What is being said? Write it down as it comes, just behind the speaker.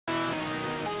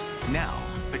Now,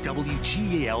 the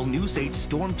WGAL News 8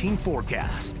 Storm Team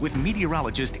forecast with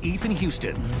meteorologist Ethan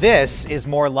Houston. This is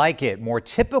more like it, more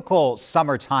typical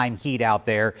summertime heat out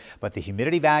there, but the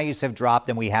humidity values have dropped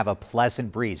and we have a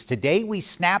pleasant breeze. Today, we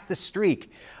snap the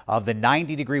streak of the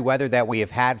 90-degree weather that we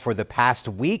have had for the past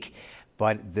week.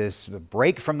 But this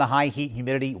break from the high heat and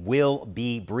humidity will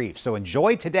be brief. So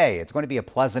enjoy today. It's going to be a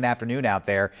pleasant afternoon out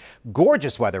there.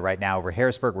 Gorgeous weather right now over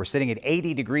Harrisburg. We're sitting at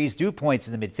 80 degrees, dew points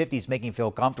in the mid-50s, making you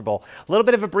feel comfortable. A little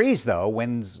bit of a breeze, though.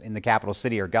 Winds in the capital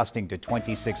city are gusting to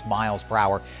 26 miles per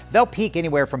hour. They'll peak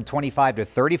anywhere from 25 to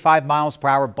 35 miles per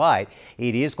hour, but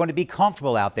it is going to be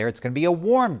comfortable out there. It's going to be a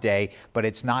warm day, but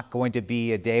it's not going to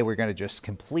be a day we're going to just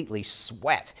completely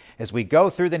sweat. As we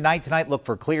go through the night tonight, look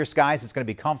for clear skies. It's going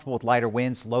to be comfortable with lighter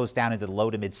winds, lows down into the low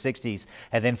to mid 60s.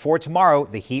 And then for tomorrow,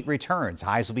 the heat returns.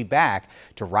 Highs will be back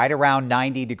to right around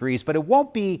 90 degrees, but it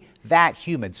won't be that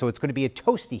humid. So it's going to be a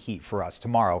toasty heat for us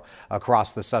tomorrow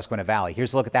across the Susquehanna Valley.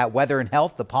 Here's a look at that weather and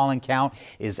health. The pollen count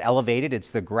is elevated.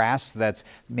 It's the grass that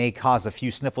may cause a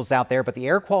few sniffles out there, but the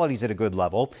air quality is at a good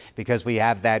level because we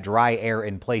have that dry air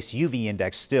in place. UV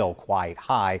index still quite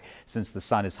high since the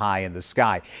sun is high in the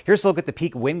sky. Here's a look at the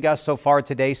peak wind gusts so far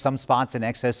today. Some spots in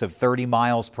excess of 30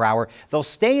 miles per hour. They'll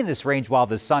stay in this range while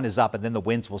the sun is up, and then the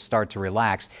winds will start to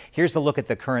relax. Here's a look at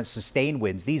the current sustained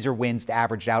winds. These are winds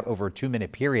averaged out over a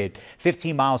 2-minute period.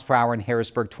 15 miles per hour in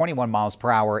Harrisburg, 21 miles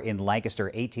per hour in Lancaster,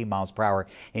 18 miles per hour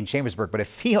in Chambersburg. But it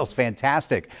feels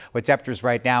fantastic with temperatures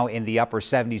right now in the upper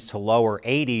 70s to lower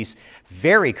 80s.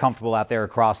 Very comfortable out there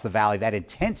across the valley. That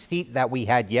intense heat that we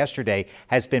had yesterday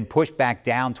has been pushed back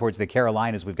down towards the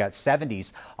Carolinas. We've got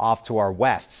 70s off to our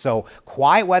west. So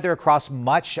quiet weather across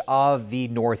much of the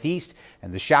Northeast.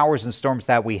 And the showers and storms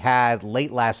that we had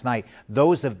late last night,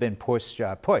 those have been pushed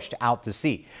out to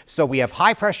sea. So we have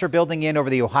high pressure building in over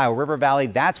the Ohio River Valley.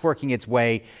 That's working its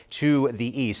way to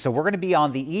the east. So we're going to be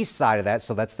on the east side of that.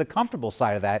 So that's the comfortable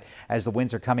side of that as the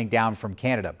winds are coming down from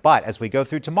Canada. But as we go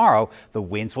through tomorrow, the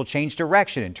winds will change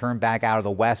direction and turn back out of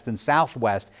the west and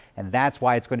southwest. And that's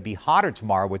why it's going to be hotter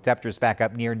tomorrow with temperatures back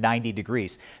up near 90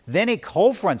 degrees. Then a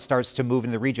cold front starts to move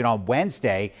in the region on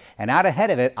Wednesday. And out ahead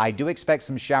of it, I do expect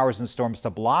some showers and storms to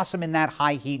blossom in that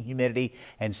high heat and humidity,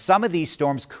 and some of these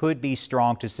storms could be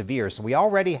strong to severe. So we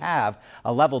already have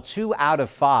a level 2 out of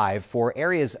 5 for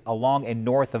areas along and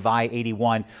north of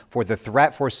I-81 for the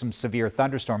threat for some severe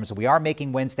thunderstorms. We are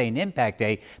making Wednesday an impact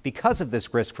day because of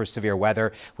this risk for severe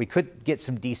weather. We could get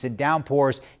some decent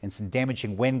downpours and some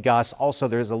damaging wind gusts. Also,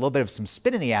 there's a little bit of some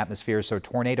spin in the atmosphere, so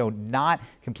tornado not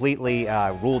completely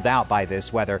ruled out by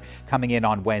this weather coming in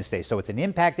on Wednesday. So it's an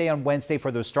impact day on Wednesday for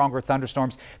those stronger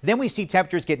thunderstorms. Then we see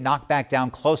temperatures get knocked back down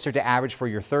closer to average for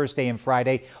your Thursday and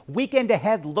Friday. Weekend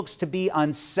ahead looks to be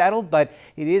unsettled, but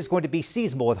it is going to be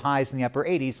seasonable with highs in the upper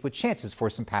 80s with chances for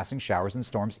some passing showers and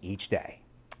storms each day.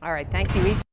 All right, thank you.